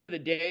the end of the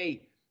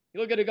day,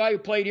 you look at a guy who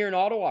played here in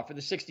Ottawa for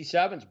the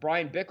 67s,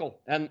 Brian Bickle,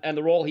 and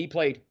the role he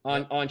played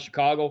on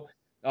Chicago.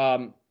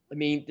 I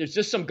mean, there's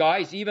just some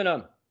guys, even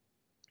a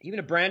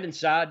Brandon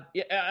Saad.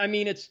 I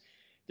mean,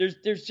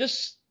 there's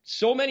just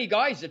so many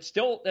guys that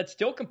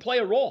still can play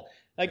a role.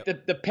 Like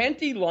the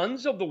Penty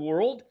Lunds of the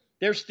world,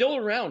 they're still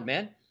around,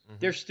 man. Mm-hmm.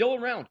 They're still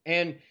around.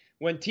 And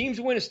when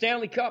teams win a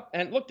Stanley Cup,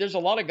 and look, there's a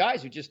lot of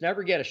guys who just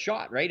never get a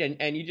shot, right?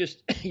 And you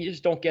just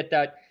don't get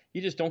that.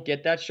 You just don't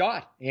get that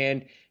shot.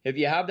 And if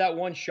you have that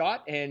one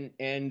shot and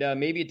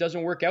maybe it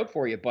doesn't work out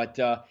for you, but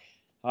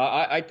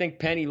I think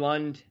Penny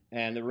Lund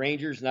and the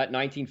Rangers and that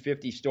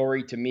 1950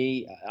 story, to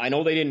me, I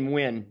know they didn't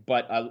win,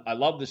 but I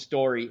love the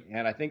story,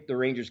 and I think the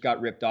Rangers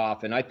got ripped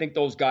off, and I think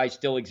those guys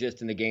still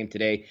exist in the game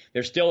today.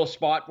 There's still a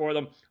spot for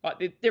them.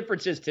 The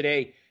difference is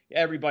today,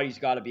 everybody's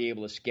got to be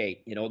able to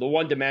skate. You know, the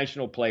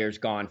one-dimensional player's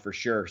gone for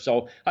sure.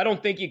 So I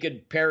don't think you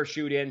could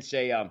parachute in,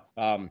 say, a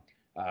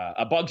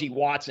Bugsy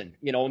Watson.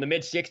 You know, in the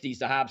mid-'60s,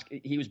 the Habs,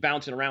 he was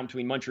bouncing around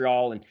between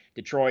Montreal and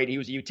Detroit. He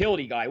was a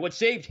utility guy. What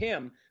saved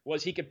him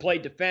was he could play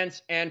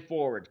defense and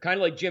forward, kind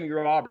of like Jimmy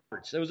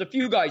Roberts. There was a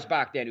few guys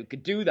back then who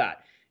could do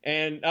that,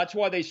 and that's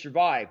why they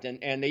survived.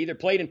 And they either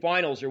played in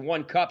finals or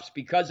won cups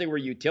because they were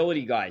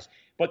utility guys.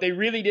 But they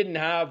really didn't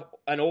have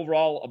an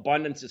overall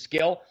abundance of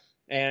skill,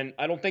 and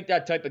I don't think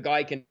that type of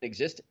guy can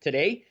exist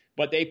today.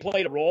 But they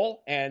played a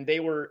role, and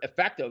they were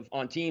effective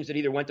on teams that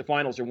either went to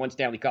finals or won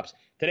Stanley Cups.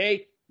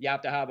 Today, you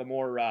have to have a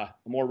more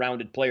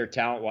rounded player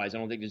talent-wise. I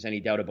don't think there's any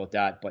doubt about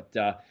that. But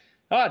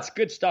it's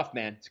good stuff,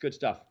 man. It's good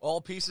stuff.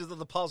 All pieces of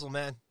the puzzle,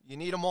 man. You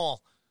need them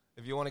all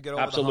if you want to get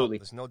over Absolutely.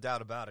 the hump. There's no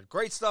doubt about it.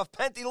 Great stuff.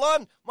 Penty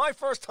Lund, my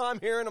first time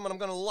hearing him, and I'm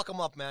going to look him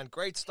up, man.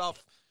 Great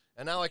stuff.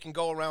 And now I can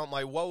go around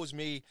my woes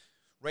me.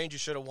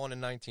 Rangers should have won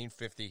in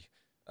 1950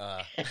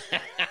 at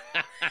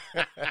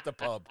the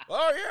pub.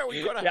 Oh, yeah,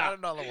 we could have had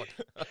another one.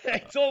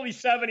 It's only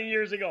 70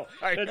 years ago.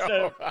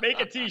 Let's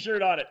make a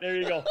T-shirt on it. There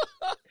you go.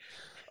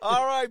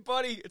 All right,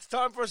 buddy. It's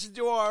time for us to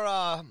do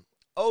our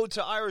Ode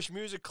to Irish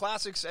Music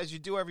Classics. As you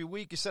do every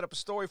week, you set up a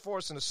story for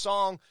us and a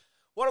song.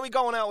 What are we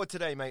going out with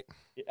today, mate?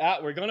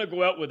 We're going to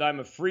go out with I'm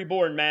a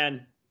Freeborn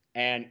Man.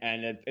 And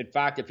in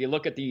fact, if you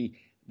look at the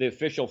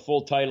official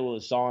full title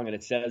of the song, and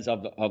it says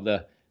of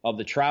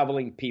the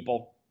traveling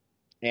people,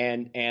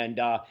 and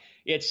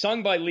it's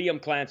sung by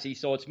Liam Clancy,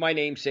 so it's my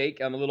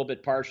namesake. I'm a little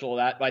bit partial to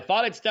that. But I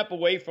thought I'd step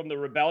away from the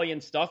rebellion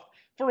stuff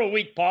for a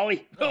week,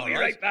 Paulie. We'll be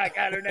right back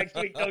at her next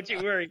week, don't you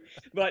worry.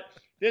 But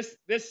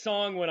this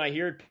song, when I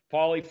hear it,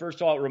 Paulie,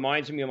 first of all, it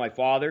reminds me of my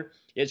father.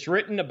 It's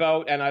written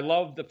about, and I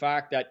love the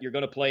fact that you're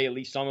going to play at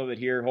least some of it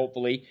here,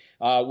 hopefully,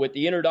 with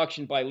the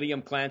introduction by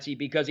Liam Clancy,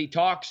 because he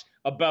talks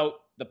about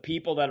the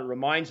people that it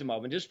reminds him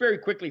of. And just very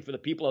quickly for the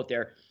people out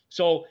there.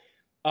 So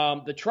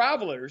the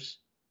Travelers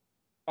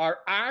are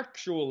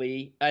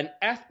actually an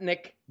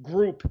ethnic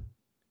group,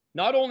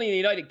 not only in the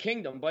United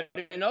Kingdom, but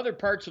in other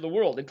parts of the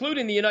world,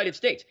 including the United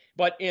States.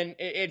 But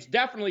it's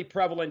definitely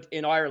prevalent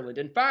in Ireland.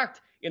 In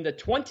fact, in the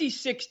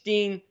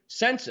 2016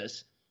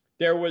 census,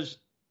 there was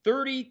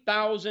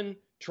 30,000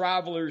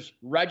 travelers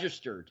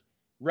registered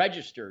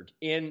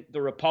in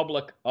the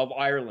Republic of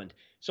Ireland.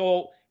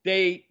 So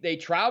they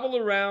travel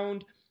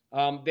around.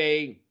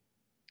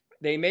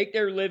 They make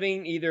their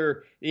living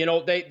either,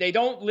 they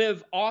don't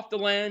live off the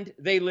land,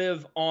 they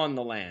live on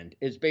the land,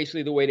 is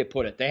basically the way to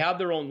put it. They have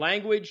their own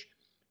language.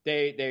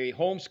 They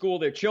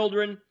homeschool their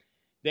children.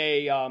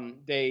 They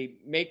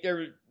make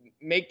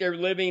their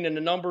living in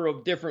a number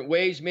of different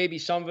ways. Maybe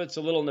some of it's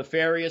a little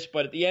nefarious,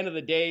 but at the end of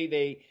the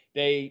day,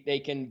 they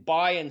can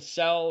buy and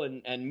sell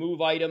and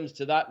move items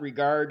to that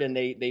regard, and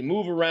they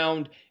move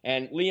around.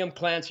 And Liam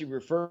Clancy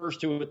refers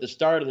to it at the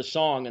start of the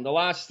song. And the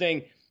last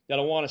thing that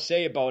I want to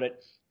say about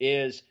it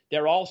is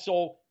they're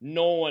also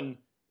known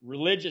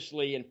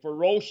religiously and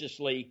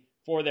ferociously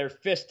for their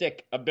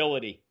fistic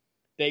ability.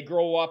 They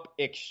grow up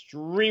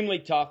extremely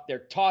tough. They're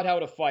taught how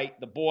to fight,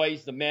 the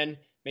boys, the men,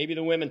 maybe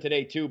the women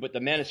today too, but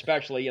the men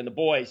especially and the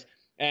boys.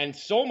 And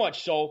so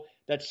much so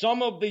that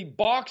some of the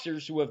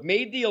boxers who have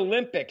made the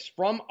Olympics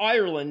from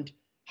Ireland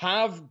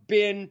have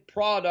been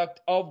product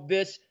of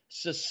this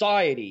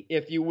society,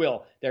 if you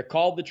will. They're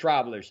called the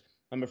Travelers.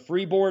 I'm a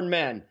freeborn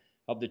man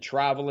of the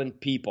traveling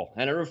people.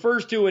 And it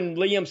refers to, in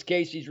Liam's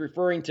case, he's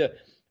referring to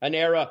an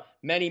era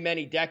many,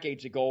 many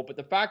decades ago. But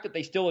the fact that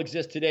they still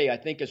exist today, I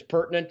think, is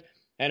pertinent.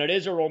 And it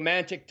is a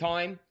romantic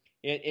time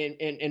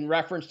in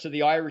reference to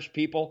the Irish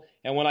people.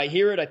 And when I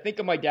hear it, I think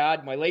of my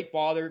dad, my late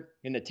father,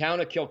 in the town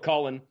of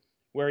Kilcullen,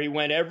 where he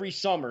went every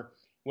summer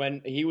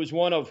when he was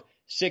one of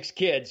 6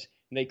 kids.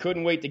 And they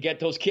couldn't wait to get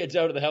those kids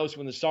out of the house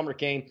when the summer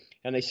came.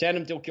 And they sent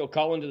him to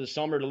Kilcullen to the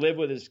summer to live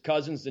with his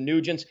cousins, the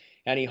Nugents.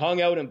 And he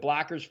hung out in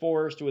Blackers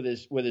Forest with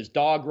his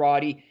dog,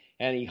 Roddy.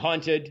 And he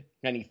hunted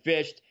and he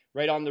fished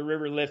right on the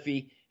River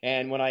Liffey.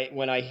 And when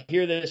I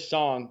hear this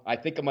song, I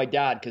think of my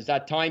dad, because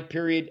that time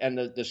period and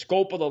the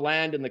scope of the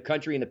land and the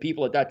country and the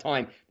people at that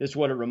time, this is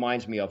what it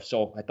reminds me of.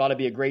 So I thought it'd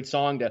be a great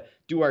song to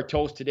do our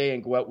toast today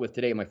and go out with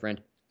today, my friend.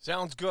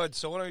 Sounds good.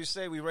 So why don't you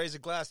say we raise a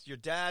glass to your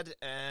dad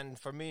and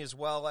for me as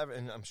well,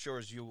 and I'm sure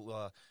as you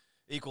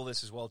equal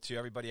this as well to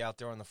everybody out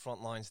there on the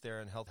front lines there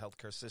in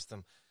healthcare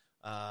system,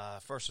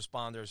 first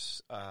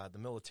responders, the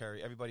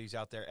military, everybody who's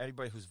out there,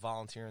 everybody who's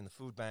volunteering, the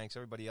food banks,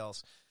 everybody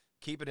else.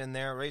 Keep it in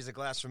there. Raise a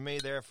glass for me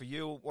there for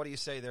you. What do you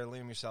say there,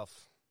 Liam,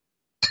 yourself?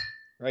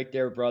 Right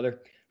there, brother.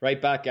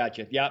 Right back at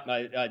you. Yeah,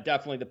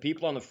 definitely the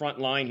people on the front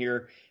line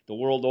here, the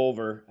world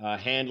over,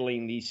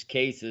 handling these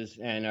cases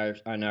and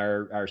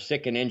are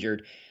sick and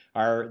injured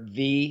are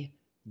the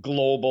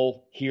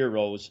global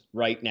heroes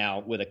right now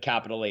with a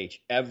capital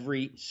H.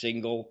 Every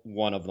single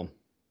one of them.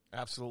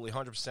 Absolutely,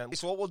 100%.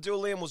 So what we'll do,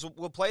 Liam, is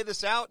we'll play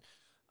this out.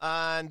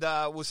 And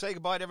we'll say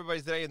goodbye to everybody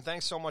today, and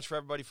thanks so much for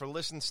everybody for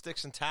listening.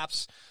 Sticks and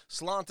Taps,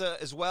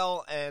 Slanta as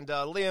well, and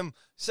Liam,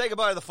 say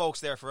goodbye to the folks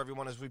there for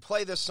everyone as we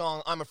play this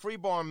song, I'm a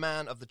Freeborn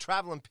Man of the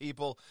Traveling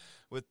People,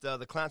 with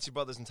the Clancy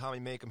Brothers and Tommy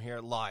Makem here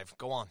live.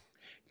 Go on.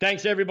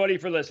 Thanks, everybody,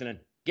 for listening.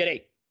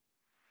 G'day.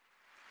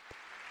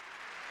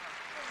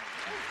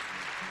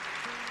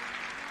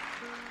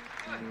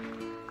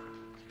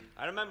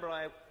 I remember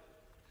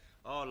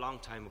a long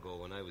time ago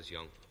when I was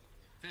young.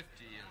 50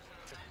 years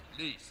at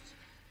least.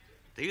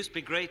 There used to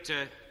be great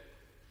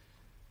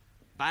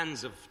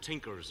bands of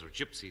tinkers or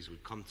gypsies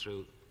would come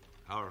through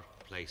our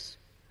place.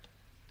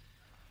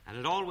 And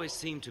it always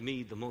seemed to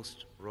me the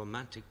most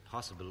romantic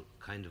possible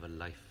kind of a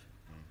life.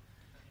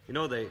 You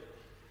know, the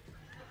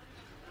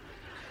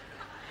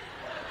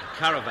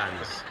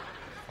caravans.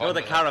 You know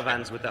the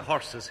caravans with the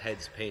horses'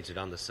 heads painted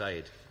on the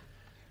side.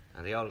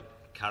 And the old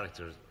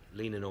characters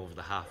leaning over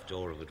the half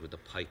door of it with a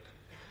pipe.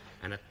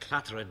 And a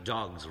clatter of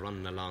dogs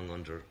running along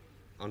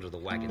under the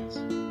wagons.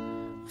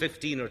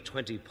 15 or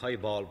 20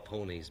 piebald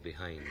ponies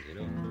behind, you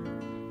know.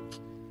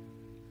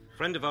 A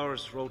friend of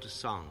ours wrote a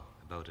song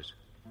about it.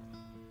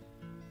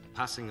 The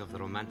passing of the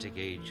romantic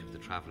age of the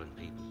travelling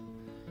people.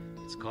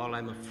 It's called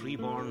I'm a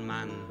Freeborn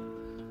Man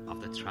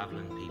of the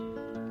Travelling People.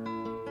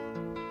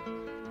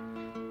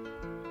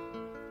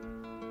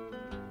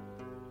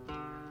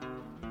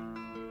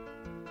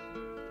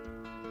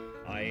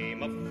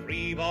 I'm a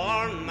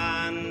freeborn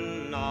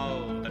man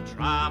of the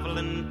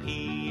travelling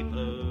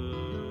people.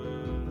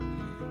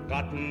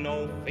 Got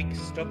no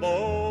fixed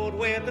abode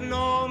where the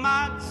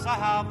nomads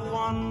have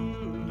wandered.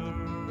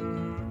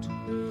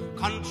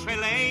 Country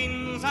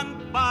lanes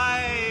and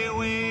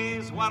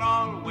byways were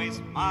always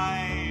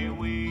my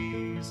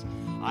ways.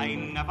 I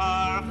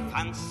never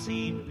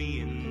fancied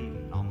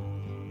being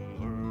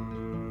numbered.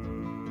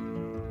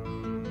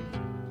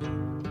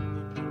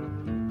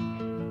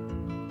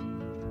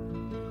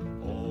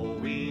 Oh,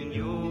 we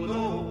knew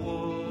the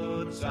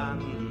woods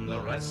and the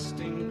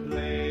resting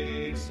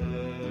places,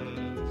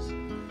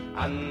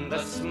 and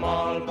the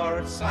small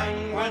birds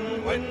sang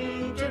when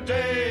winter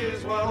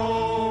days were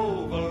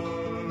over.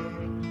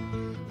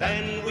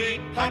 Then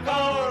we'd pack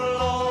our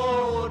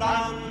load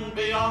and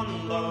be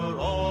on the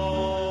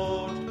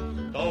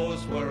road.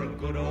 Those were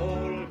good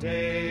old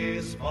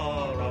days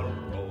for a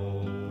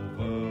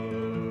rover.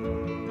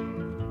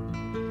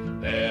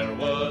 There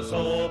was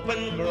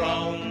open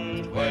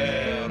ground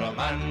where a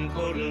man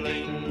could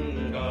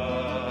linger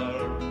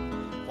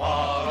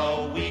for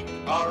a week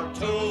or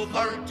two,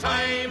 for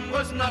time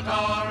was not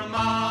our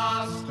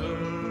master.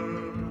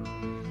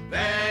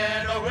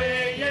 Then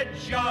away you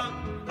jog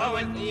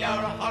with your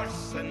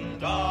horse and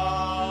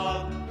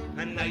dog,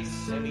 and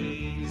nice and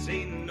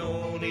easy,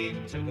 no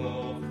need to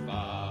go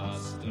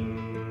faster.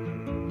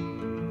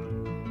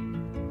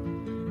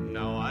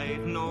 Now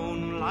I've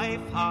known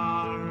life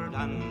hard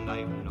and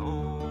I've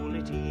known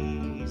it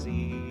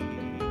easy,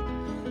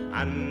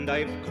 and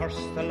I've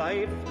cursed the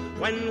life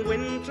when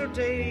winter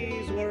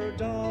days were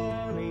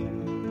dawning.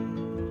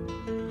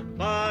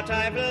 But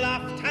I've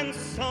laughed and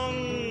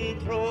sung